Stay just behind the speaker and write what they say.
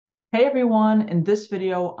Hey everyone, in this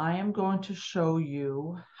video, I am going to show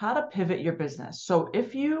you how to pivot your business. So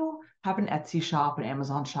if you have an Etsy shop, an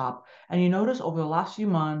Amazon shop, and you notice over the last few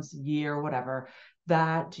months, year, whatever,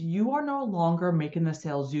 that you are no longer making the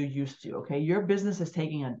sales you used to, okay? Your business is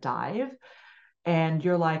taking a dive and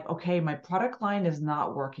you're like, okay, my product line is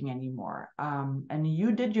not working anymore. And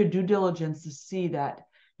you did your due diligence to see that,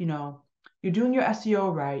 you know, you're doing your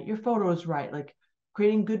SEO right, your photos right, like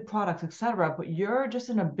creating good products, etc. But you're just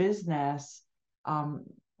in a business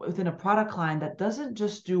within a product line that doesn't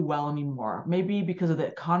just do well anymore. Maybe because of the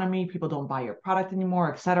economy, people don't buy your product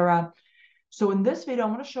anymore, etc. So in this video,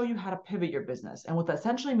 I'm going to show you how to pivot your business. And what that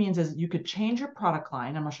essentially means is you could change your product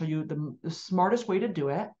line. I'm going to show you the smartest way to do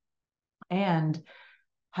it and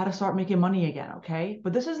how to start making money again, okay?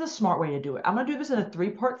 But this is the smart way to do it. I'm going to do this in a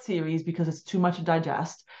 3-part series because it's too much to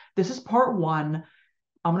digest. This is part 1.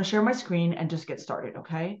 I'm going to share my screen and just get started,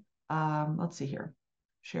 okay? Let's see here.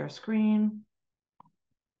 Share screen.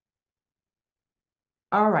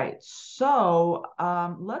 All right, so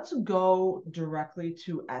let's go directly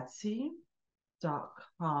to Etsy.com.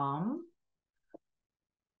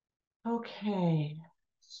 Okay,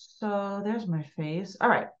 so there's my face. All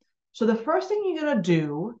right, so the first thing you're going to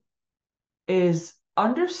do is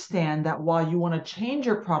understand that while you want to change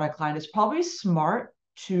your product line, it's probably smart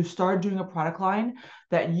to start doing a product line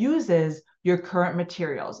that uses your current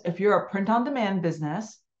materials. If you're a print-on-demand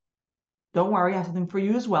business, don't worry, I have something for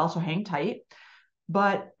you as well, so hang tight.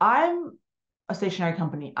 But I'm a stationery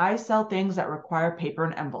company. I sell things that require paper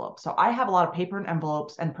and envelopes. So I have a lot of paper and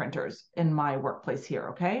envelopes and printers in my workplace here,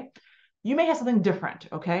 okay? You may have something different,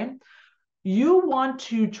 okay? You want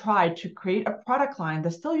to try to create a product line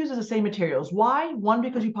that still uses the same materials. Why? 1,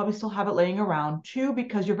 because you probably still have it laying around. 2,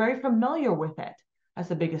 because you're very familiar with it. That's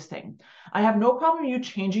the biggest thing. I have no problem you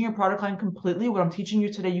changing your product line completely. What I'm teaching you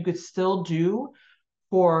today, you could still do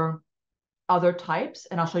for other types.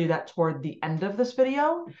 And I'll show you that toward the end of this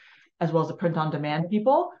video, as well as the print on demand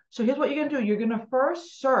people. So here's what you're gonna do. You're gonna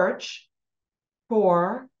first search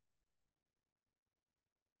for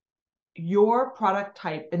your product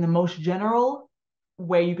type in the most general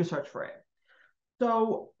way you could search for it.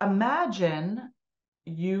 So imagine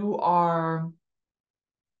you are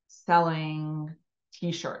selling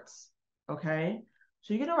t-shirts, okay?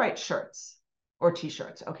 So you're gonna write shirts or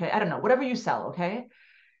t-shirts, okay? I don't know, whatever you sell, okay?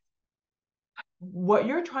 What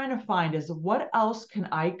you're trying to find is what else can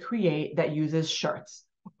I create that uses shirts?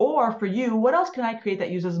 Or for you, what else can I create that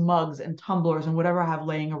uses mugs and tumblers and whatever I have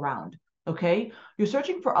laying around? Okay. You're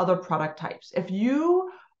searching for other product types. If you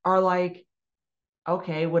are like,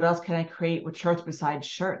 okay, what else can I create with shirts besides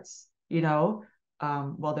shirts?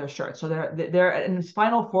 Well, they're shirts. So they're in its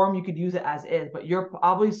final form, you could use it as is, but you're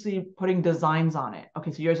obviously putting designs on it.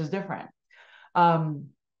 Okay, so yours is different.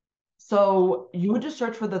 So you would just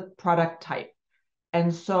search for the product type.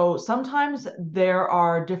 And so sometimes there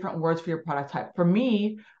are different words for your product type. For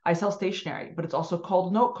me, I sell stationery, but it's also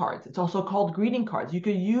called note cards. It's also called greeting cards. You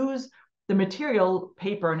could use the material,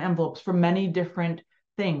 paper and envelopes for many different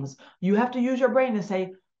things. You have to use your brain to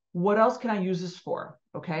say, what else can I use this for?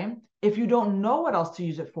 Okay. If you don't know what else to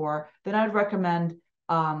use it for, then I'd recommend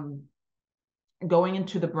going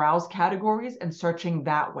into the browse categories and searching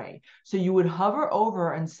that way. So you would hover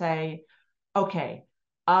over and say, okay,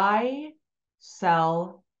 I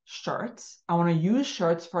sell shirts. I want to use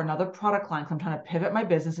shirts for another product line because I'm trying to pivot my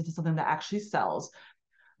business into something that actually sells.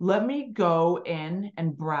 Let me go in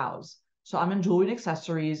and browse. So I'm in jewelry and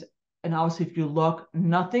accessories. And obviously, if you look,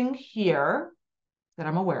 nothing here that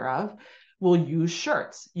I'm aware of will use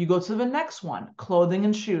shirts. You go to the next one, clothing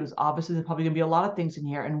and shoes. Obviously, there's probably going to be a lot of things in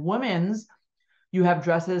here. And women's, you have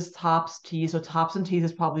dresses, tops, tees. So tops and tees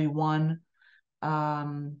is probably one.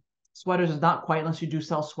 Sweaters is not quite, unless you do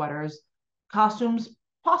sell sweaters. Costumes,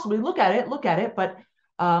 possibly, look at it, but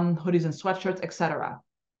hoodies and sweatshirts, etc.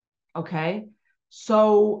 Okay,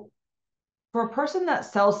 so for a person that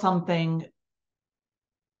sells something,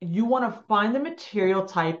 you want to find the material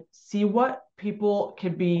type, see what people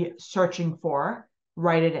could be searching for,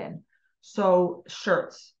 write it in. So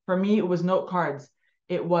shirts, for me, it was note cards.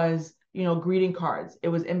 It was, greeting cards. It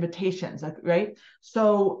was invitations, like, right?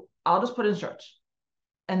 So I'll just put in search.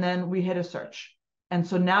 And then we hit a search. And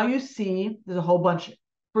so now you see there's a whole bunch.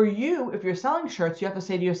 For you, if you're selling shirts, you have to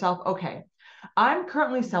say to yourself, okay, I'm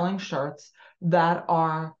currently selling shirts that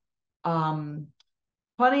are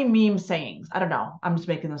funny meme sayings. I don't know. I'm just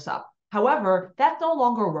making this up. However, that's no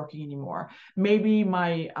longer working anymore. Maybe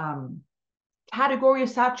my category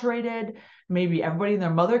is saturated. Maybe everybody and their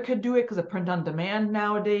mother could do it because of print on demand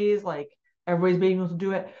nowadays. Like everybody's being able to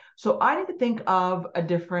do it. So I need to think of a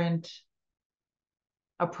different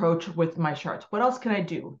approach with my shirts. What else can I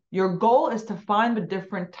do? Your goal is to find the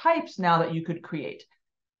different types now that you could create.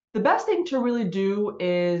 The best thing to really do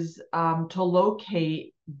is to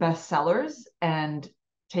locate bestsellers and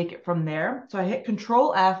take it from there. So I hit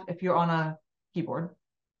Control F if you're on a keyboard,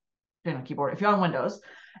 if you're on Windows,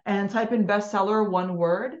 and type in bestseller, one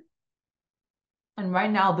word. And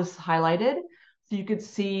right now this is highlighted. So you could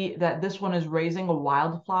see that this one is Raising a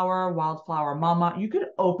Wildflower, Wildflower Mama. You could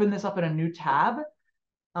open this up in a new tab.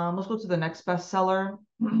 Let's go to the next bestseller.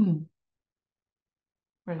 Where'd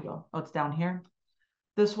it go? Oh, it's down here.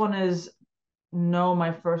 This one is No,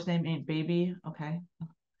 My First Name Ain't Baby. Okay.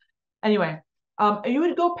 Anyway, you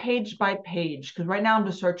would go page by page because right now I'm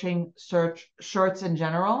just search shirts in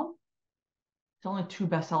general. There's only 2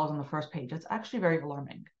 bestsellers on the first page. That's actually very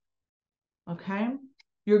alarming. Okay.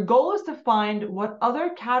 Your goal is to find what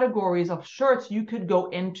other categories of shirts you could go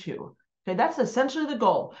into. Okay, that's essentially the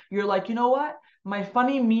goal. You're like, you know what? My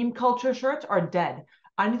funny meme culture shirts are dead.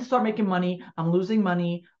 I need to start making money. I'm losing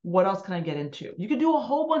money. What else can I get into? You could do a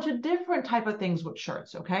whole bunch of different type of things with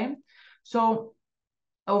shirts, okay? So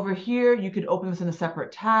over here, you could open this in a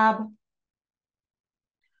separate tab.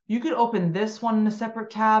 You could open this one in a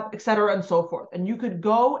separate tab, etc., and so forth. And you could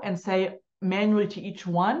go and say manually to each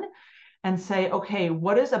one and say, okay,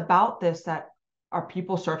 what is about this that are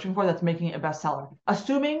people searching for that's making it a bestseller?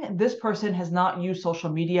 Assuming this person has not used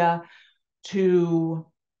social media to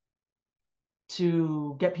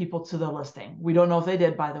get people to the listing. We don't know if they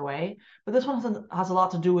did, by the way, but this one has a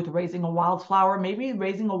lot to do with raising a wildflower. Maybe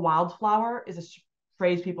raising a wildflower is a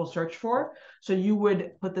phrase people search for. So you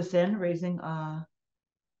would put this in, raising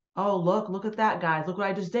oh, look at that, guys. Look what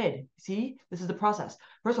I just did. See, this is the process.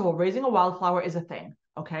 First of all, raising a wildflower is a thing.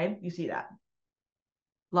 Okay, you see that.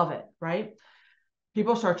 Love it, right?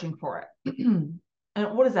 People searching for it. And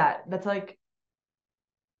what is that? That's like,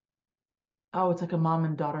 oh, it's like a mom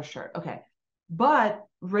and daughter shirt. Okay. But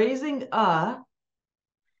raising and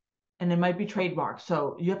it might be trademarked.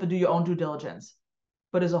 So you have to do your own due diligence,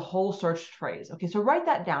 but is a whole search phrase. Okay, so write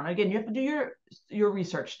that down. Again, you have to do your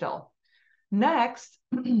research still. Next,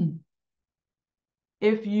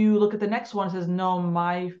 if you look at the next one, it says, no,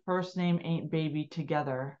 my first name ain't baby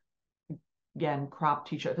together. Again, crop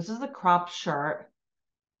t-shirt. This is the cropped shirt.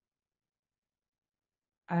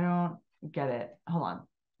 I don't get it. Hold on.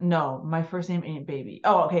 No, my first name ain't baby.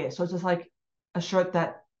 Oh, okay. So it's just like a shirt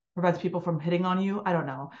that prevents people from hitting on you. I don't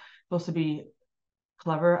know. Supposed to be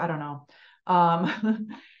clever. I don't know.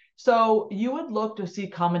 So you would look to see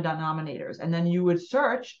common denominators, and then you would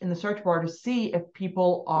search in the search bar to see if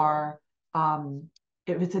people are,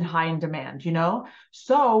 if it's in high in demand, you know?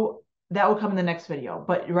 So that will come in the next video.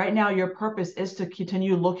 But right now your purpose is to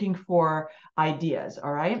continue looking for ideas.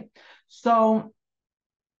 All right. So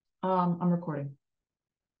I'm recording.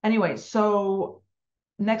 Anyway, so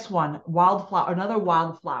next one, wildflower, another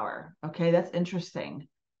wildflower. Okay, that's interesting.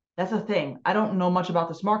 That's a thing. I don't know much about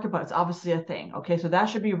this market, but it's obviously a thing. Okay, so that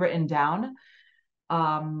should be written down.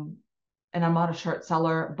 And I'm not a shirt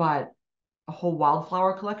seller, but a whole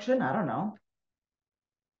wildflower collection, I don't know.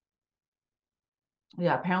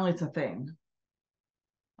 Yeah, apparently it's a thing.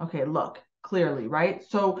 Okay, look, clearly, right?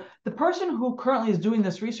 So the person who currently is doing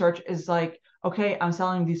this research is like, okay, I'm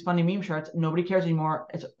selling these funny meme shirts. Nobody cares anymore.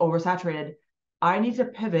 It's oversaturated. I need to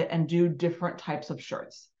pivot and do different types of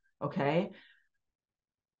shirts. Okay.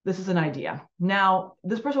 This is an idea. Now,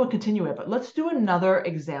 this person will continue it, but let's do another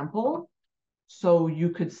example so you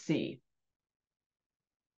could see.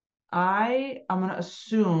 I'm going to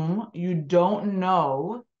assume you don't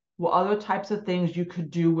know what other types of things you could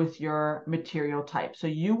do with your material type. So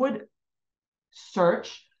you would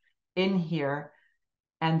search in here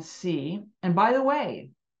and see. And by the way,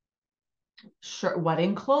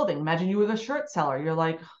 wedding clothing. Imagine you were the shirt seller. You're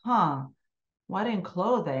like, huh, wedding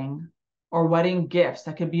clothing or wedding gifts.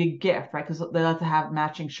 That could be a gift, right? Because they like to have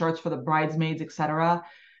matching shirts for the bridesmaids, etc.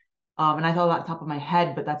 And I thought about the top of my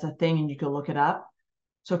head, but that's a thing and you could look it up.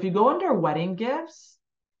 So if you go under wedding gifts,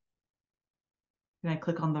 can I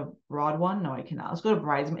click on the broad one? No, I cannot. Let's go to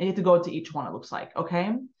bridesmaids. You have to go to each one, it looks like,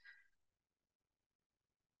 okay?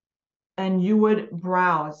 And you would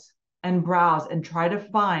browse and try to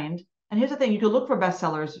find. And here's the thing, you could look for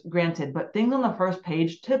bestsellers, granted, but things on the first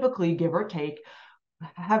page, typically, give or take,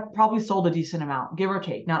 have probably sold a decent amount, give or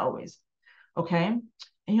take, not always. Okay.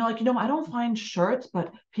 And you're like, you know, I don't find shirts,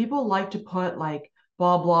 but people like to put like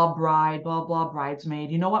blah, blah, bride, blah, blah,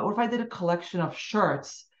 bridesmaid. You know what? What if I did a collection of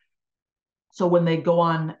shirts? So when they go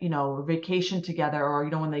on, you know, vacation together, or, you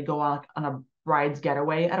know, when they go on a bride's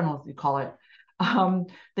getaway, I don't know what you call it.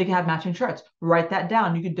 They can have matching shirts. Write that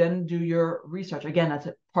down. You could then do your research. Again, that's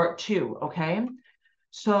part 2. Okay.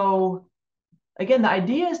 So Again, the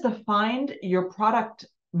idea is to find your product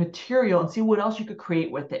material and see what else you could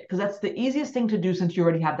create with it, because that's the easiest thing to do since you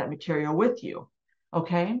already have that material with you.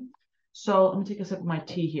 Okay, so let me take a sip of my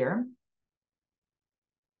tea here.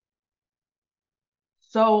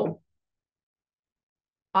 So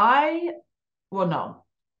well, no.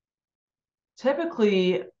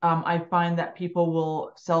 Typically, I find that people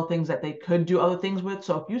will sell things that they could do other things with.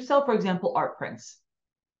 So if you sell, for example, art prints,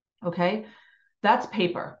 okay, that's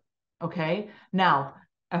paper. Okay, now,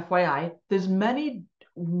 FYI, there's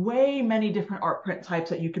way many different art print types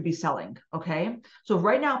that you could be selling. Okay, so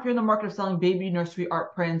right now, if you're in the market of selling baby nursery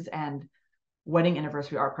art prints and wedding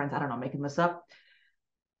anniversary art prints, I don't know, making this up,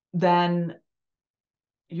 then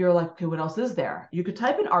you're like, okay, what else is there? You could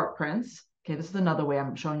type in art prints. Okay, this is another way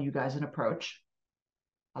I'm showing you guys an approach.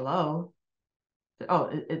 Hello.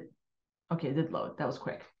 Oh, okay, it did load. That was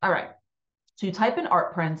quick. All right. So you type in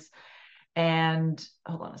art prints and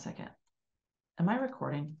hold on a second. Am I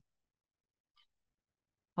recording?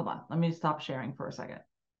 Hold on. Let me stop sharing for a second.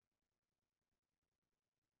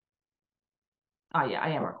 Oh, yeah,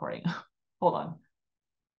 I am recording. Hold on.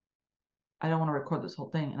 I don't want to record this whole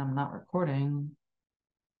thing and I'm not recording.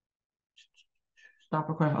 Stop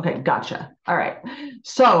recording. Okay, gotcha. All right.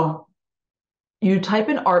 So you type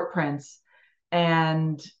in art prints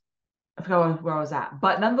and I forgot where I was at,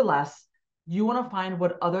 but nonetheless, you want to find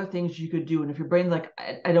what other things you could do. And if your brain's like,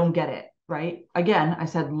 I don't get it, right? Again, I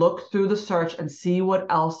said, look through the search and see what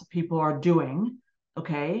else people are doing.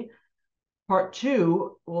 Okay. Part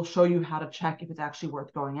 2 will show you how to check if it's actually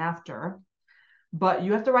worth going after, but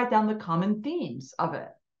you have to write down the common themes of it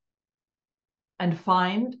and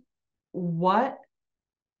find what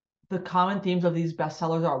the common themes of these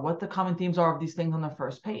bestsellers are, what the common themes are of these things on the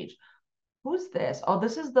first page. Who's this? Oh,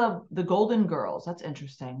 this is the Golden Girls. That's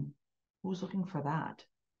interesting. Who's looking for that?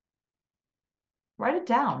 Write it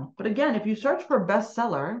down. But again, if you search for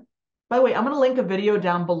bestseller, by the way, I'm going to link a video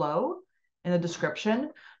down below in the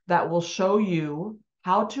description that will show you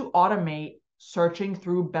how to automate searching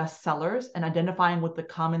through bestsellers and identifying what the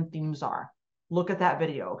common themes are. Look at that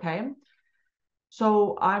video, okay?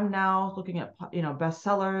 So I'm now looking at,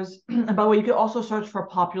 bestsellers. And by the way, you could also search for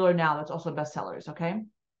popular now. That's also bestsellers, okay?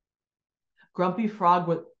 Grumpy Frog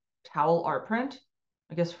with towel art print.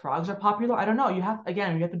 I guess frogs are popular. I don't know. You have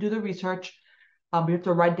to do the research. You have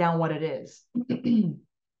to write down what it is.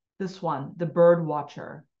 This one, the Bird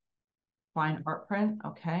Watcher. Fine art print.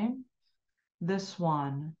 Okay. This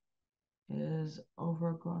one is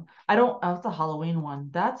overgrown. Oh, it's the Halloween one.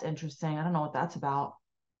 That's interesting. I don't know what that's about.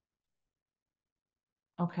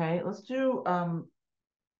 Okay, let's do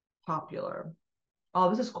popular. Oh,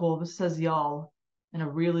 this is cool. This says y'all in a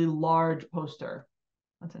really large poster.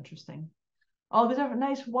 That's interesting. Oh, these are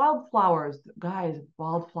nice wildflowers. Guys,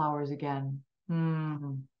 wildflowers again.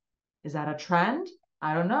 Is that a trend?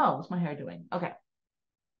 I don't know. What's my hair doing? Okay.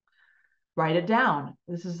 Write it down.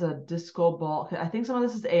 This is a disco ball. I think some of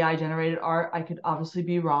this is AI generated art. I could obviously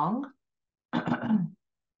be wrong.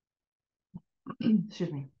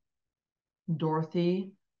 Excuse me.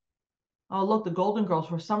 Dorothy. Oh, look, the Golden Girls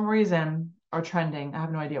for some reason are trending. I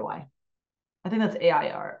have no idea why. I think that's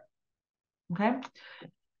AI art. Okay.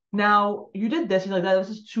 Now you did this, you're like, this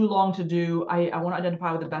is too long to do. I want to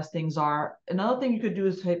identify what the best things are. Another thing you could do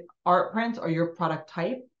is type art prints or your product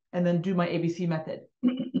type and then do my ABC method.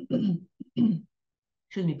 Excuse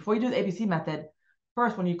me, before you do the ABC method,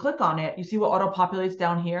 first, when you click on it, you see what auto-populates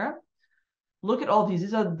down here? Look at all these.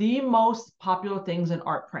 These are the most popular things in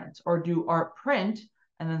art print, or do art print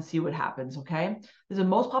and then see what happens, okay? These are the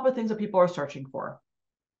most popular things that people are searching for.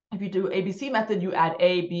 If you do ABC method, you add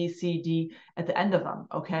A, B, C, D at the end of them,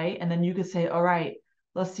 okay? And then you could say, all right,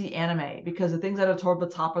 let's see anime, because the things that are toward the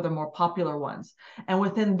top are the more popular ones. And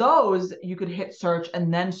within those, you could hit search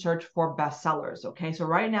and then search for bestsellers, okay? So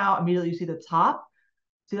right now, immediately you see the top.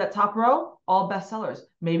 See that top row? All bestsellers.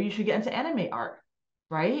 Maybe you should get into anime art,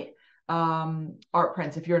 right? Art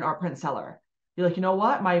prints, if you're an art print seller. You're like, you know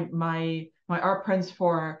what? My art prints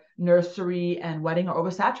for nursery and wedding are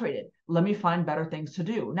oversaturated. Let me find better things to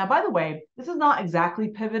do. Now, by the way, this is not exactly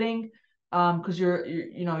pivoting because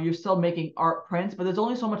you're still making art prints, but there's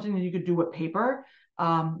only so much thing that you could do with paper.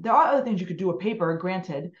 There are other things you could do with paper,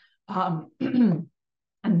 granted. And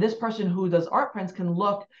this person who does art prints can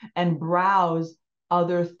look and browse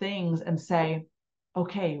other things and say,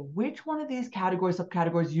 okay, which one of these categories,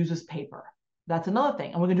 subcategories uses paper? That's another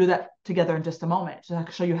thing. And we're going to do that together in just a moment. So I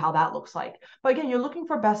can show you how that looks like. But again, you're looking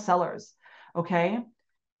for bestsellers, okay?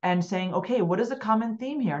 And saying, okay, what is the common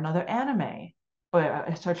theme here? Another anime. Oh, yeah,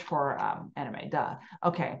 I searched for anime, duh.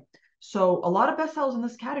 Okay, so a lot of bestsellers in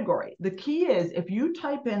this category. The key is if you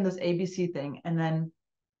type in this ABC thing and then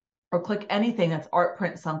or click anything that's art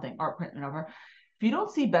print something, art print whatever. If you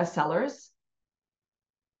don't see bestsellers,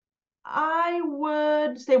 I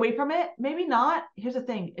would stay away from it. Maybe not. Here's the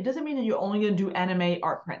thing. It doesn't mean that you're only going to do anime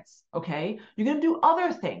art prints, okay? You're going to do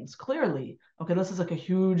other things, clearly. Okay, this is like a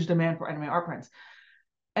huge demand for anime art prints.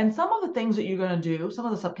 And some of the things that you're going to do, some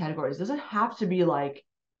of the subcategories, doesn't have to be like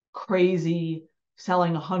crazy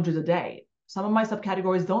selling hundreds a day. Some of my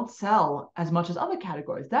subcategories don't sell as much as other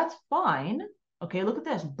categories. That's fine. Okay, look at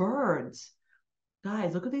this. Birds.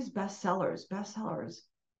 Guys, look at these bestsellers. Bestsellers.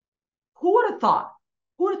 Who would have thought?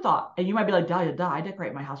 Who would have thought? And you might be like, Dahlia, duh, I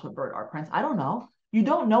decorate my house with bird art prints. I don't know. You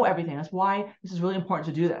don't know everything. That's why this is really important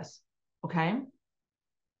to do this. Okay?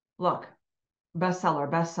 Look,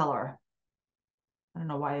 bestseller, bestseller. I don't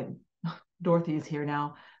know why Dorothy is here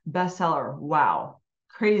now. Bestseller. Wow.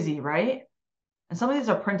 Crazy, right? And some of these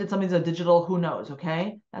are printed, some of these are digital. Who knows?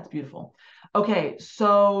 Okay? That's beautiful. Okay,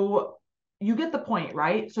 so you get the point,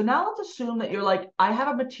 right? So now let's assume that you're like, I have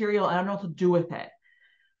a material and I don't know what to do with it.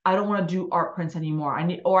 I don't want to do art prints anymore.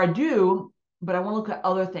 I do, but I want to look at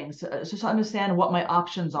other things to understand what my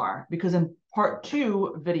options are. Because in part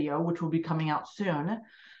 2 video, which will be coming out soon,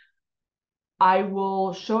 I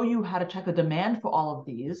will show you how to check the demand for all of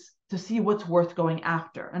these to see what's worth going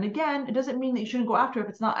after. And again, it doesn't mean that you shouldn't go after if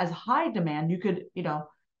it's not as high demand. You could,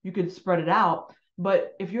 you could spread it out.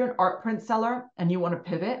 But if you're an art print seller and you want to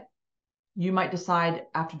pivot, you might decide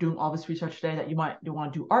after doing all this research today that you want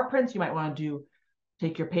to do art prints. You might want to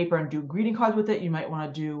take your paper and do greeting cards with it. You might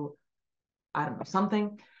want to do, I don't know,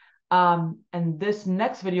 something. And this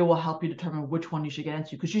next video will help you determine which one you should get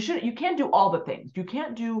into, because you can't do all the things. You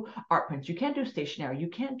can't do art prints. You can't do stationery. You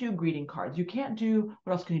can't do greeting cards. You can't do,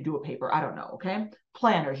 what else can you do with paper? I don't know. Okay.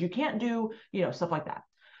 Planners. You can't do, stuff like that.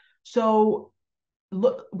 So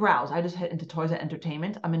look, browse. I just hit into toys and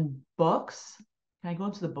entertainment. I'm in books. Can I go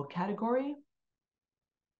into the book category?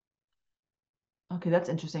 Okay, that's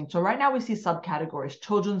interesting. So right now we see subcategories,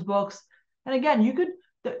 children's books. And again, you could,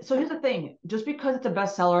 so here's the thing, just because it's a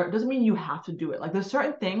bestseller, it doesn't mean you have to do it. Like there's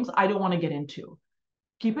certain things I don't want to get into.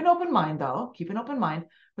 Keep an open mind though, keep an open mind.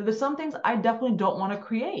 But there's some things I definitely don't want to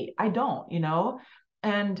create. I don't,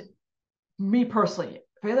 And me personally,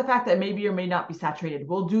 for the fact that maybe or may not be saturated,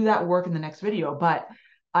 we'll do that work in the next video. But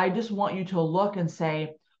I just want you to look and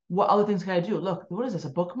say, what other things can I do? Look, what is this, a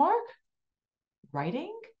bookmark?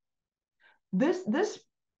 Writing? This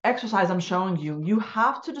exercise I'm showing you, you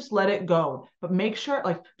have to just let it go, but make sure,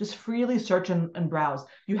 like, just freely search and browse.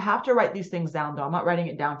 You have to write these things down though. I'm not writing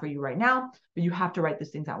it down for you right now, but you have to write these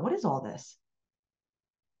things down. What is all this?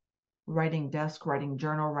 Writing desk, writing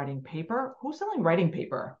journal, writing paper. Who's selling writing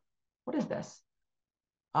paper? What is this?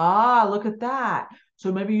 Ah, look at that.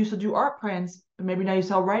 So maybe you used to do art prints, but maybe now you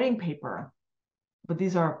sell writing paper. But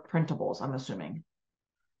these are printables, I'm assuming.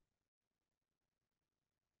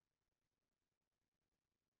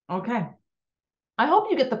 Okay. I hope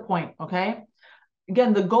you get the point, okay?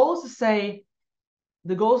 Again, the goal is to say,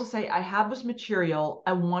 I have this material,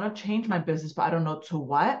 I want to change my business, but I don't know to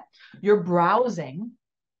what. You're browsing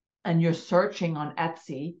and you're searching on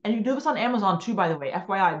Etsy, and you do this on Amazon too, by the way.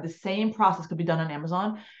 FYI, the same process could be done on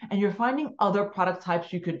Amazon, and you're finding other product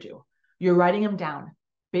types you could do. You're writing them down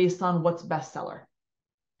based on what's bestseller,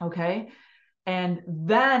 okay? And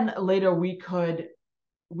then later we could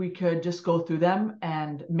just go through them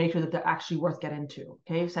and make sure that they're actually worth getting into.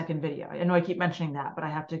 Okay, second video. I know I keep mentioning that, but I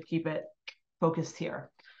have to keep it focused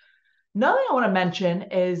here. Another thing I want to mention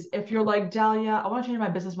is if you're like, Dahlia, I want to change my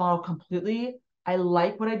business model completely. I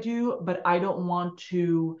like what I do, but I don't want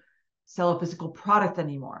to sell a physical product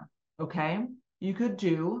anymore. Okay, you could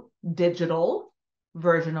do digital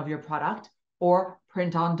version of your product or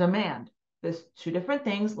print on demand. There's two different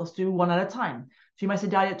things. Let's do one at a time. So you might say,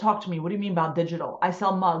 Dahlia, talk to me. What do you mean about digital? I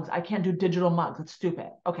sell mugs. I can't do digital mugs. That's stupid.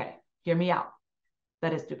 Okay, hear me out.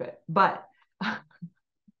 That is stupid. But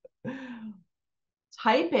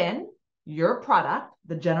type in your product,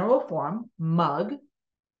 the general form, mug,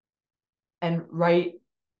 and write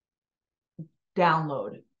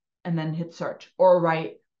download, and then hit search. Or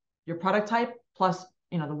write your product type plus,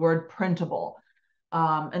 the word printable,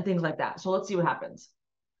 and things like that. So let's see what happens.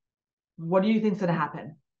 What do you think's going to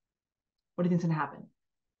happen? What do you think's going to happen?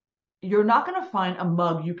 You're not going to find a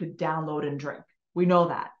mug you could download and drink. We know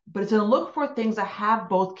that. But it's going to look for things that have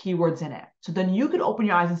both keywords in it. So then you could open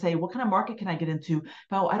your eyes and say, what kind of market can I get into?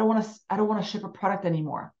 No, I don't want to ship a product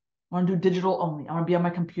anymore. I want to do digital only. I want to be on my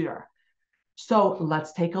computer. So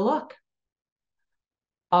let's take a look.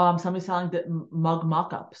 Somebody's selling the mug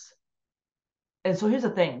mock-ups. And so here's the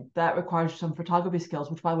thing that requires some photography skills,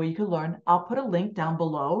 which, by the way, you can learn. I'll put a link down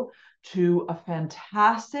below to a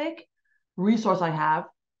fantastic resource I have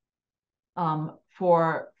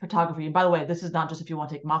for photography. And by the way, this is not just if you want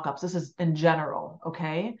to take mock-ups. This is in general,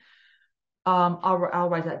 okay? I'll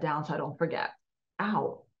write that down so I don't forget.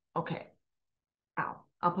 Ow. Okay. Ow.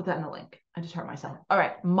 I'll put that in the link. I just hurt myself. All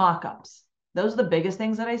right, mock-ups. Those are the biggest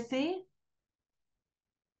things that I see.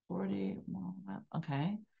 40.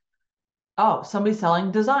 Okay. Oh, somebody's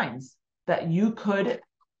selling designs that you could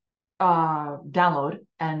download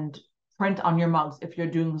and print on your mugs if you're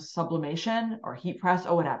doing sublimation or heat press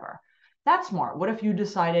or whatever. That's smart. What if you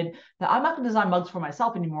decided that I'm not going to design mugs for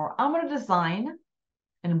myself anymore? I'm going to design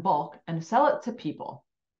in bulk and sell it to people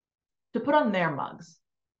to put on their mugs.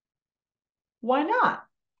 Why not?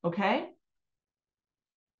 Okay.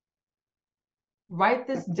 Write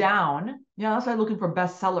this down. Yeah, that's why I'm looking for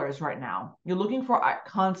bestsellers right now. You're looking for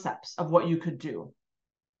concepts of what you could do.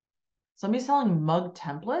 Somebody's selling mug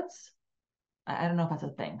templates. I don't know if that's a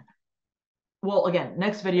thing. Well, again,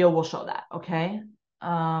 next video will show that, okay?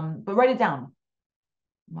 But write it down.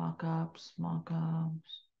 Mock-ups.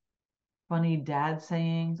 Funny dad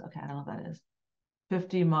sayings. Okay, I don't know what that is.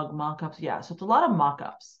 50 mug mock-ups. Yeah, so it's a lot of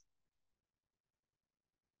mock-ups.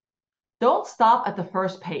 Don't stop at the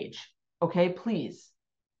first page, okay? Please.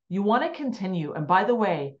 You want to continue. And by the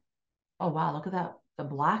way, oh, wow, look at that. The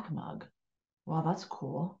black mug. Wow, that's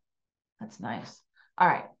cool. That's nice. All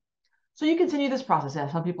right. So you continue this process.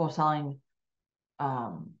 Yeah, some people are selling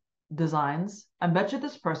designs. I bet you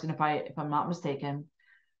this person, if I'm not mistaken,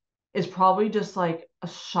 is probably just like a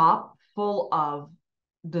shop full of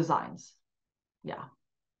designs. Yeah.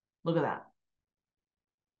 Look at that.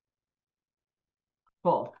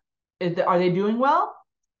 Full. Are they doing well?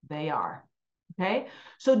 They are. Okay.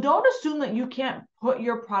 So don't assume that you can't put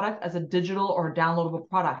your product as a digital or downloadable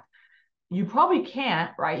product. You probably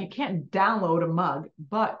can't, right? You can't download a mug,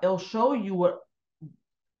 but it'll show you what,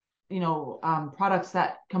 products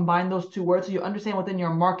that combine those two words so you understand within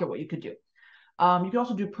your market what you could do. You can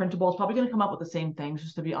also do printables. Probably going to come up with the same things,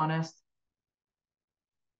 just to be honest.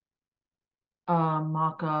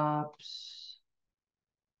 Mock-ups.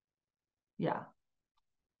 Yeah.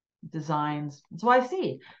 Designs. So I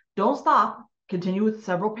see. Don't stop. Continue with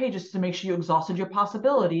several pages to make sure you exhausted your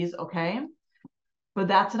possibilities, okay? But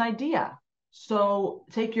that's an idea. So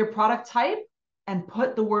take your product type and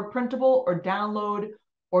put the word printable or download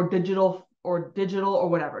or digital or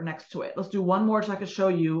whatever next to it. Let's do one more so I can show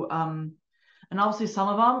you. And obviously some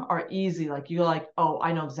of them are easy. Like you're like, oh,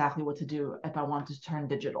 I know exactly what to do if I want to turn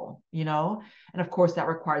digital, And of course that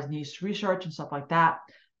requires niche research and stuff like that.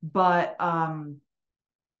 But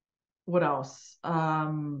what else?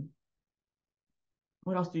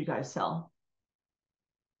 What else do you guys sell?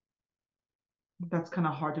 That's kind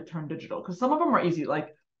of hard to turn digital because some of them are easy. Like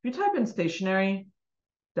if you type in stationery,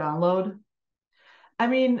 download. I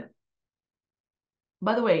mean,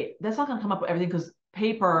 by the way, that's not going to come up with everything because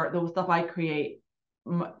paper, the stuff I create,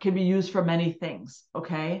 can be used for many things.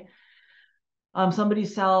 Okay. Somebody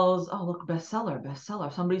sells, oh, look,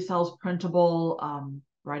 bestseller. Somebody sells printable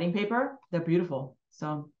writing paper. They're beautiful.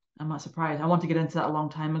 So I'm not surprised. I want to get into that a long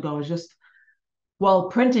time ago. It's just, well,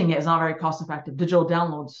 printing it is not very cost effective. Digital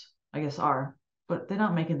downloads, I guess, are, but they're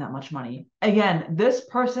not making that much money. Again, this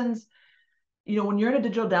person's, when you're in a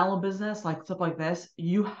digital download business, like stuff like this,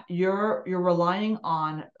 you're relying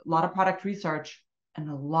on a lot of product research and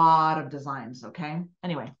a lot of designs. Okay.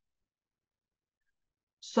 Anyway.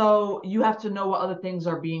 So you have to know what other things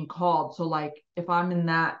are being called. So like if I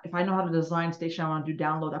know how to design station, I want to do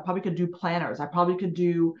download, I probably could do planners. I probably could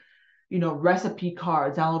do, recipe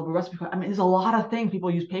cards, downloadable recipe cards. I mean, there's a lot of things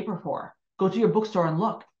people use paper for. Go to your bookstore and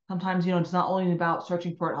look. Sometimes, it's not only about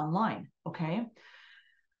searching for it online. Okay.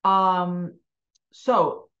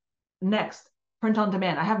 So next, print on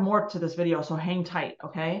demand. I have more to this video, so hang tight.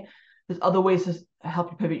 Okay. There's other ways to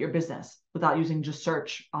help you pivot your business without using just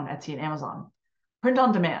search on Etsy and Amazon. Print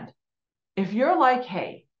on demand. If you're like,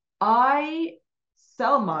 hey, I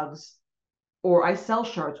sell mugs or I sell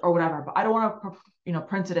shirts or whatever, but I don't want to,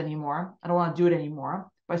 print it anymore. I don't want to do it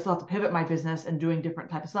anymore, but I still have to pivot my business and doing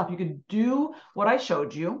different types of stuff. You could do what I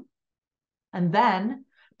showed you and then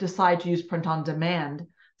decide to use print on demand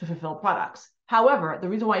to fulfill products. However, the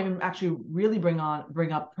reason why I even actually really bring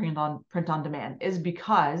up print on demand is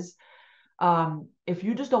because if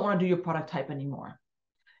you just don't want to do your product type anymore,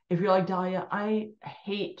 if you're like, Dahlia, I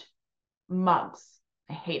hate mugs.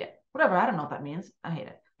 I hate it. Whatever. I don't know what that means. I hate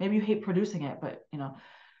it. Maybe you hate producing it, but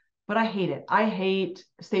but I hate it. I hate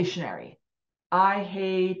stationery. I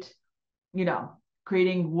hate,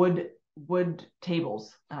 creating wood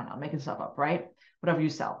tables. I don't know, making stuff up, right? Whatever you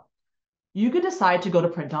sell. You could decide to go to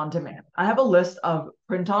print on demand. I have a list of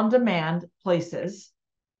print on demand places.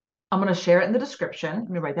 I'm going to share it in the description. Let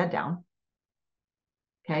me write that down.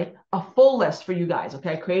 okay? A full list for you guys,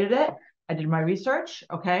 okay? I created it. I did my research,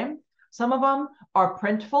 okay? Some of them are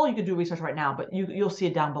Printful. You could do research right now, but you'll see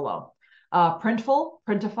it down below. Printful,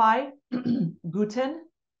 Printify, Gooten,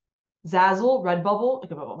 Zazzle, Redbubble,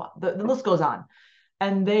 the list goes on.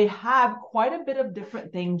 And they have quite a bit of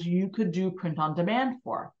different things you could do print on demand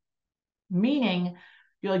for. Meaning,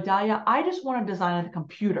 you're like, Dahlia, I just want to design on the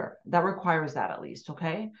computer. That requires that at least,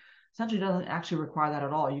 okay? Essentially doesn't actually require that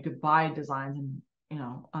at all. You could buy designs and,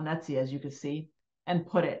 on Etsy, as you could see, and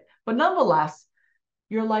put it. But nonetheless,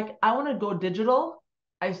 you're like, I want to go digital.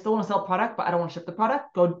 I still want to sell product, but I don't want to ship the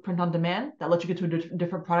product. Go print on demand. That lets you get to a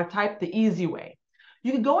different product type the easy way.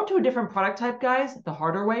 You can go into a different product type, guys, the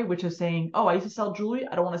harder way, which is saying, oh, I used to sell jewelry.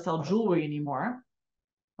 I don't want to sell jewelry anymore.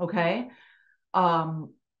 Okay.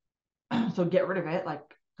 So get rid of it, like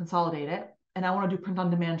consolidate it. And I want to do print on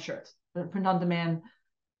demand shirts, print on demand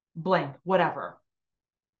blank, whatever.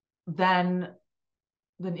 Then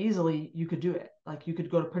easily you could do it. Like you could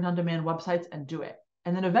go to print on demand websites and do it.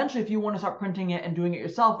 And then eventually, if you want to start printing it and doing it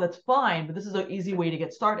yourself, that's fine. But this is an easy way to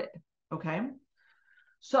get started. Okay.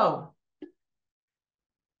 So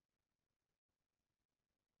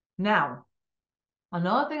now,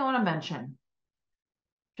 another thing I want to mention.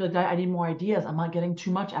 I feel like I need more ideas. I'm not getting too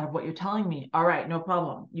much out of what you're telling me. All right, no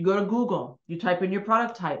problem. You go to Google, you type in your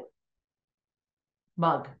product type,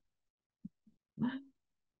 mug.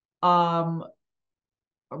 Or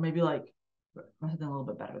maybe like something a little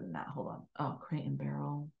bit better than that. Hold on. Oh, crate and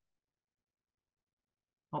barrel.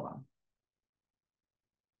 Hold on.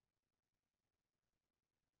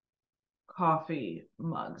 Coffee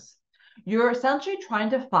mugs. You're essentially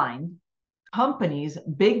trying to find companies,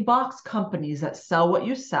 big box companies that sell what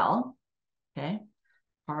you sell. Okay.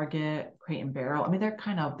 Target, Crate and Barrel. I mean, they're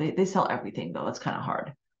kind of, they sell everything though. That's kind of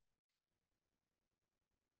hard.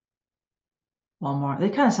 Walmart, they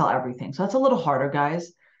kind of sell everything. So that's a little harder,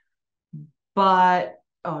 guys. But,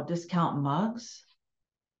 oh, discount mugs?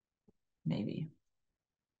 Maybe.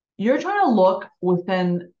 You're trying to look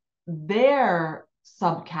within their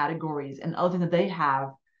subcategories and other things that they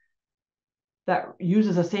have that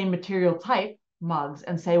uses the same material type, mugs,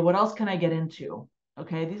 and say, what else can I get into?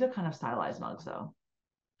 Okay, these are kind of stylized mugs though.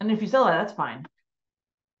 And if you sell that, that's fine.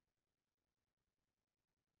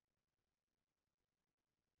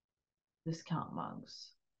 Discount mugs.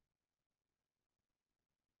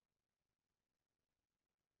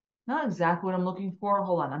 Not exactly what I'm looking for.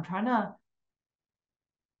 Hold on, I'm trying to,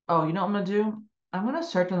 oh, you know what I'm gonna do? I'm gonna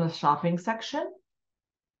search in the shopping section.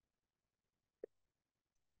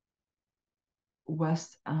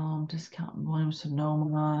 West Elm, discount Williams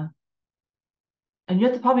Sonoma. And you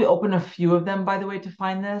have to probably open a few of them, by the way, to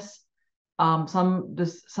find this.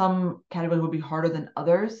 Some categories will be harder than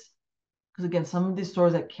others. Because again, some of these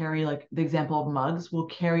stores that carry like the example of mugs will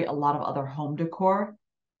carry a lot of other home decor.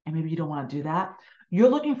 And maybe you don't want to do that. You're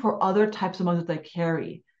looking for other types of mugs that they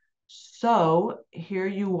carry. So here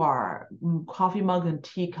you are, coffee mugs and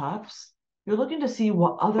teacups. You're looking to see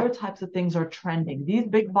what other types of things are trending. These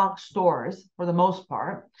big box stores, for the most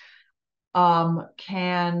part,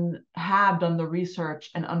 can have done the research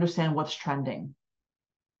and understand what's trending.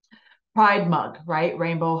 Pride mug, right?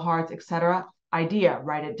 Rainbow hearts, etc. Idea,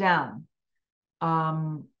 write it down.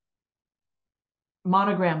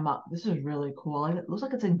 Monogram mug. This is really cool. It looks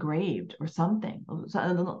like it's engraved or something. It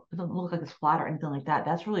doesn't look like it's flat or anything like that.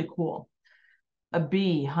 That's really cool. A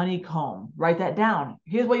bee, honeycomb. Write that down.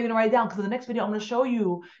 Here's what you're gonna write down, because in the next video I'm gonna show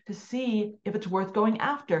you to see if it's worth going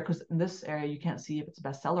after, because in this area you can't see if it's a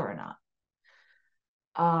bestseller or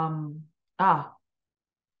not.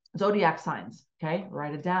 Zodiac signs. Okay,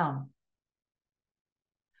 write it down.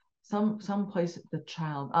 Some place the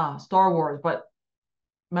child. Star Wars, but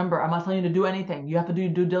remember, I'm not telling you to do anything. You have to do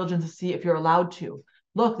due diligence to see if you're allowed to.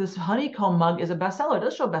 Look, this honeycomb mug is a bestseller. It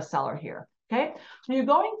does show bestseller here. Okay, so you're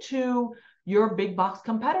going to your big box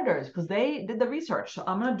competitors because they did the research. So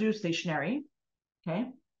I'm going to do stationery. Okay.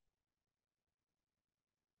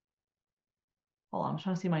 Hold on, I'm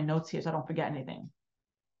trying to see my notes here so I don't forget anything.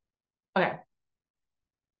 Okay.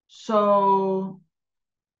 So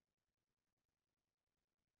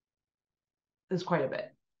there's quite a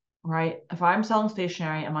bit, right? If I'm selling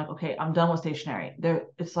stationery, I'm like, okay, I'm done with stationery.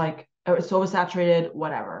 It's like, it's so oversaturated,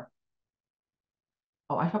 whatever.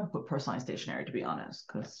 Oh, I probably put personalized stationery, to be honest,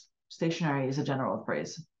 because stationery is a general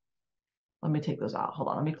phrase. Let me take those out. Hold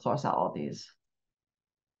on, let me cross out all these.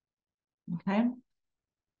 Okay.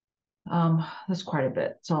 There's quite a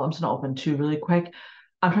bit. So I'm just gonna open two really quick.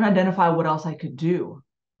 I'm trying to identify what else I could do.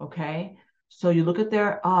 Okay. So you look at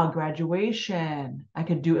their graduation. I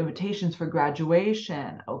could do invitations for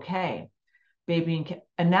graduation. Okay. Baby and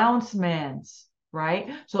announcements, right?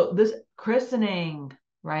 So this christening,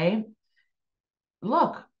 right?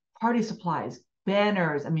 Look, party supplies,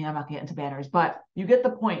 banners. I mean, I'm not gonna get into banners, but you get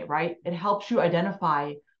the point, right? It helps you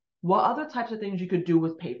identify what other types of things you could do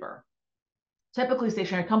with paper. Typically,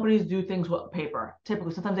 stationery companies do things with paper.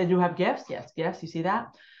 Typically, sometimes they do have gifts. Yes, gifts. You see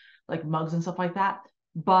that? Like mugs and stuff like that.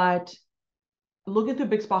 But looking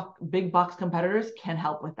through big box competitors can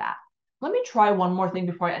help with that. Let me try one more thing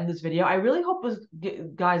before I end this video. I really hope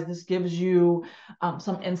guys, this gives you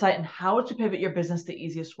some insight on how to pivot your business the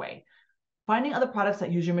easiest way. Finding other products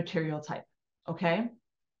that use your material type, okay?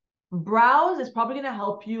 Browse is probably going to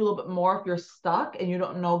help you a little bit more if you're stuck and you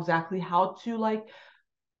don't know exactly how to like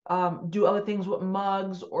do other things with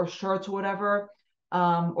mugs or shirts or whatever,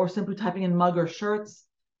 or simply typing in mug or shirts.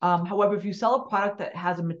 However, if you sell a product that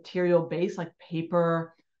has a material base like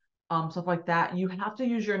paper, stuff like that, you have to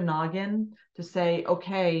use your noggin to say,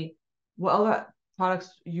 okay, what other products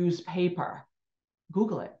use paper?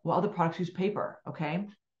 Google it. What other products use paper? Okay.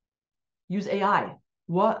 Use AI.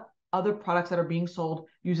 What other products that are being sold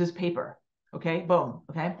uses paper? Okay. Boom.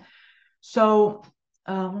 Okay. So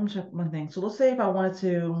let me check one thing. So let's say if I wanted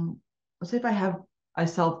to, let's say if I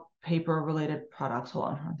sell paper related products. Hold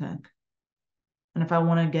on, I think. And if I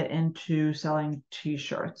want to get into selling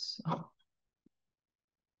t-shirts,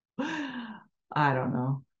 I don't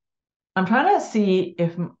know. I'm trying to see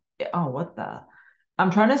if, oh, what the?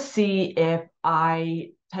 I'm trying to see if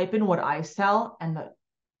I type in what I sell and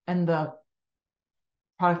the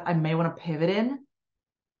product I may want to pivot in.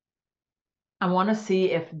 I want to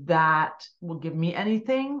see if that will give me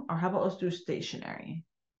anything, or how about let's do stationery.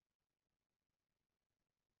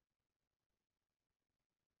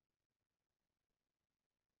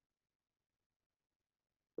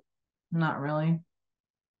 Not really.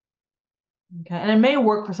 Okay, and it may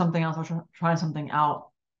work for something else. I'll try something out,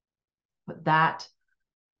 but that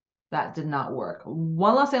did not work.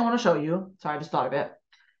 One last thing I want to show you, sorry, I just thought of it,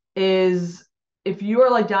 is if you are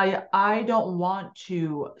like Dahlia, I don't want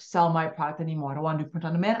to sell my product anymore. I don't want to do print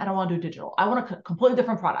on demand. I don't want to do digital. I want a completely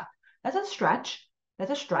different product. That's a stretch.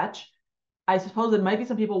 That's a stretch. I suppose there might be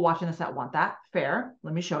some people watching this that want that. Fair.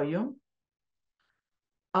 Let me show you.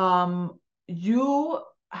 You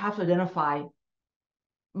have to identify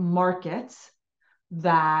markets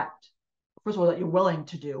that, first of all, that you're willing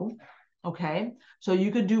to do. Okay. So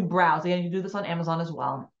you could do browse. Again, you do this on Amazon as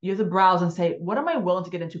well. You have to browse and say, what am I willing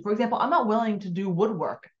to get into? For example, I'm not willing to do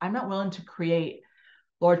woodwork. I'm not willing to create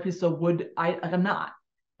large pieces of wood. I'm not.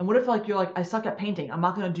 And what if like you're like, I suck at painting. I'm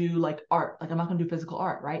not gonna do like art. Like I'm not gonna do physical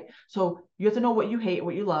art, right? So you have to know what you hate,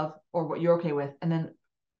 what you love, or what you're okay with, and then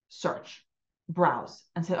search, browse,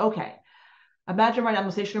 and say, okay, imagine right now I'm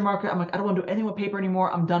a stationery market. I'm like, I don't want to do anything with paper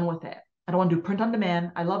anymore. I'm done with it. I don't want to do print on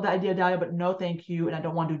demand. I love the idea, Dahlia, but no, thank you. And I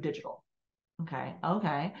don't want to do digital. Okay.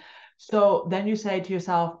 Okay. So then you say to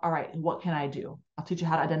yourself, all right, what can I do? I'll teach you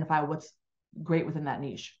how to identify what's great within that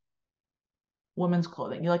niche. Women's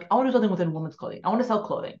clothing. You're like, I want to do something within women's clothing. I want to sell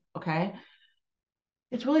clothing. Okay.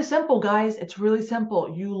 It's really simple, guys. It's really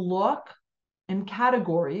simple. You look in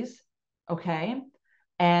categories, okay,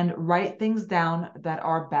 and write things down that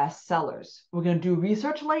are best sellers. We're going to do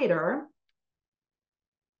research later.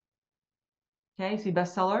 Okay, see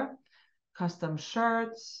bestseller, custom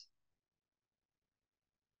shirts,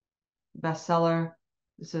 bestseller.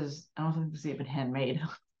 This is, I don't think this is even handmade.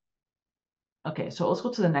 Okay, so let's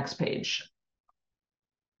go to the next page.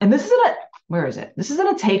 And this is gonna, where is it? This is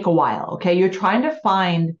gonna take a while, okay? You're trying to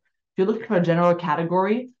find, if you're looking for a general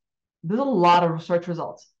category, there's a lot of search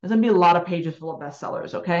results. There's gonna be a lot of pages full of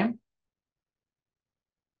bestsellers, okay?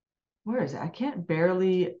 Where is it? I can't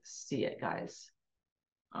barely see it, guys.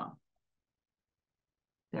 Oh,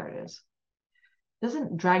 there it is. It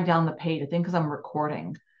doesn't drag down the page, I think because I'm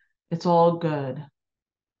recording. It's all good.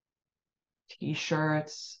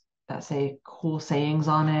 T-shirts that say cool sayings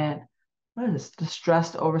on it. What is this?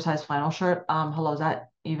 Distressed oversized flannel shirt. Hello, is that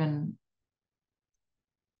even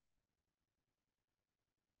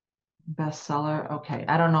bestseller? Okay,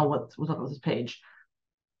 I don't know what's up with this page.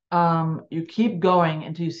 You keep going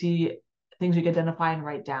until you see things you can identify and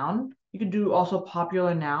write down. You can do also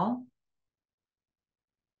popular now.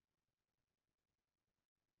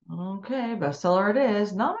 Okay, bestseller it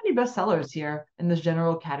is. Not many bestsellers here in this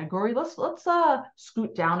general category. Let's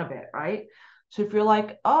scoot down a bit, right? So if you're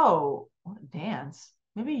like, oh, dance,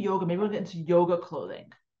 maybe yoga, maybe we'll get into yoga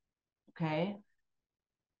clothing. Okay.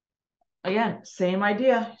 Again, same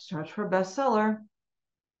idea. Search for bestseller.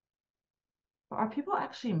 But are people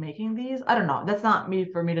actually making these? I don't know. That's not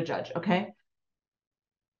me for me to judge. Okay.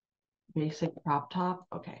 Basic crop top.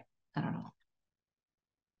 Okay. I don't know.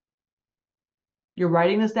 You're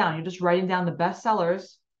writing this down. You're just writing down the best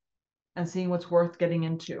sellers. and seeing what's worth getting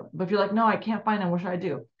into. But if you're like, no, I can't find them, what should I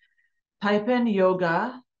do? Type in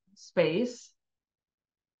yoga space.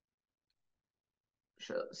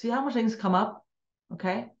 See how much things come up?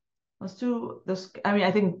 Okay. Let's do this. I mean,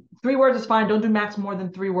 I think 3 words is fine. Don't do max more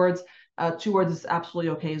than 3 words. 2 words is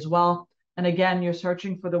absolutely okay as well. And again, you're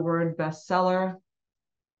searching for the word bestseller.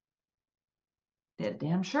 That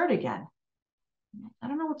damn shirt again. I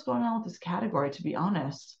don't know what's going on with this category, to be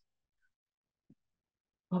honest.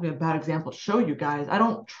 Probably a bad example to show you guys. I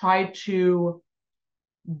don't try to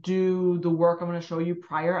do the work I'm going to show you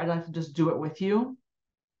prior. I'd like to just do it with you.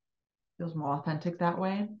 Feels more authentic that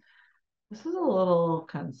way. This is a little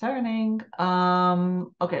concerning.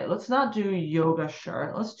 Okay, let's not do yoga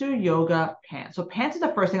shirt. Let's do yoga pants. So pants is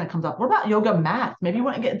the first thing that comes up. What about yoga mats? Maybe you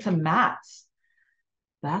want to get into mats.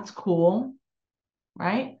 That's cool,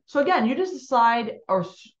 right? So again, you just decide or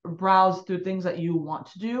browse through things that you want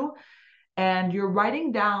to do, and you're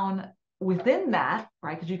writing down within that,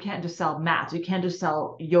 right? Because you can't just sell mats. You can't just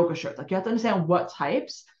sell yoga shirts. Like you have to understand what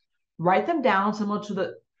types. Write them down, similar to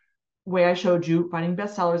the way I showed you, finding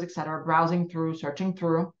bestsellers, etc., browsing through, searching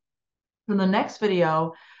through. In the next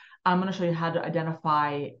video, I'm going to show you how to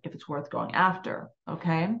identify if it's worth going after.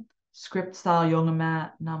 Okay, script style yoga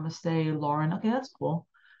mat, namaste, Lauren. Okay, that's cool.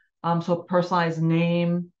 So personalized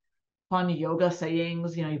name, fun yoga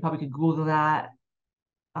sayings. You know, you probably could Google that.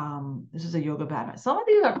 This is a yoga mat. Some of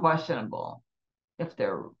these are questionable if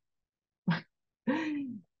they're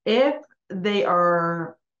if they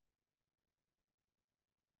are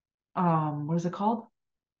what is it called?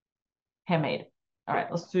 Handmade. All right,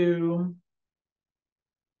 let's do.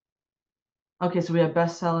 Okay, so we have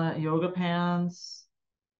bestseller yoga pants.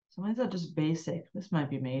 Some of these are just basic. This might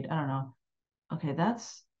be made. I don't know. Okay,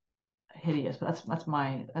 that's hideous, but that's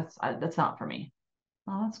not for me.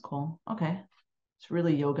 Oh, that's cool. Okay, it's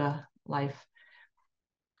really yoga life.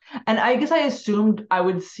 And I guess I assumed I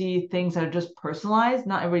would see things that are just personalized.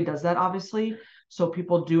 Not everybody does that, obviously. So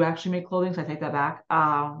people do actually make clothing. So I take that back.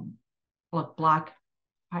 Look, black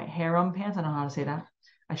harem pants. I don't know how to say that.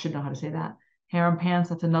 I should know how to say that. Harem pants.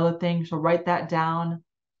 That's another thing. So write that down.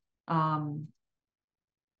 And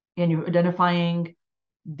you're identifying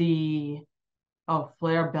the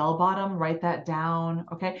flare bell bottom. Write that down.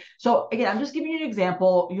 Okay. So again, I'm just giving you an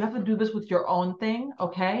example. You have to do this with your own thing.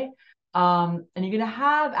 Okay. And you're gonna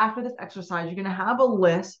have, after this exercise, you're gonna have a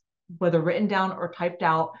list, whether written down or typed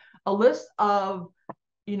out, a list of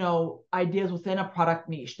ideas within a product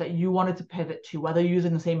niche that you wanted to pivot to, whether you're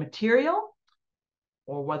using the same material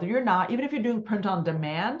or whether you're not. Even if you're doing print on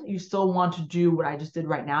demand, you still want to do what I just did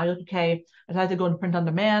right now. You're like, okay, I decided to go into print on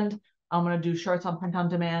demand. I'm going to do shirts on print on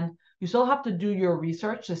demand. You still have to do your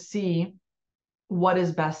research to see what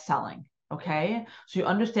is best selling. Okay. So you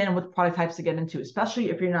understand what product types to get into, especially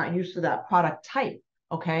if you're not used to that product type.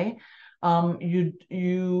 Okay.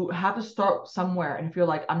 You have to start somewhere. And if you're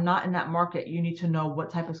like, I'm not in that market, you need to know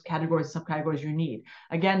what type of categories, subcategories you need.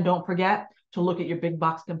 Again, don't forget to look at your big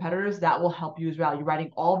box competitors. That will help you as well. You're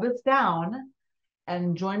writing all this down,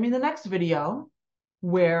 and join me in the next video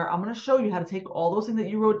where I'm going to show you how to take all those things that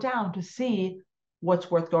you wrote down to see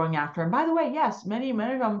what's worth going after. And by the way, yes, many of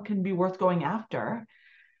them can be worth going after.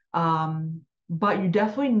 But you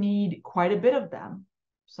definitely need quite a bit of them,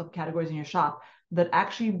 subcategories in your shop, that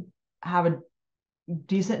actually have a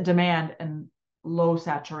decent demand and low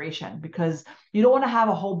saturation, because you don't want to have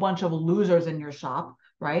a whole bunch of losers in your shop,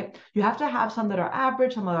 right? You have to have some that are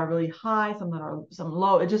average, some that are really high, some that are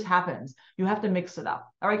low. It just happens. You have to mix it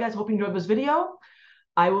up. All right, guys, hope you enjoyed this video.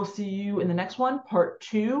 I will see you in the next one, part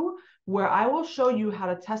 2, where I will show you how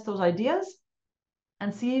to test those ideas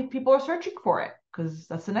and see if people are searching for it, because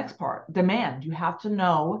that's the next part. Demand. You have to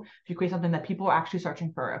know if you create something that people are actually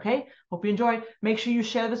searching for. Okay. Hope you enjoy. Make sure you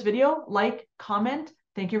share this video, like, comment.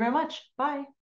 Thank you very much. Bye.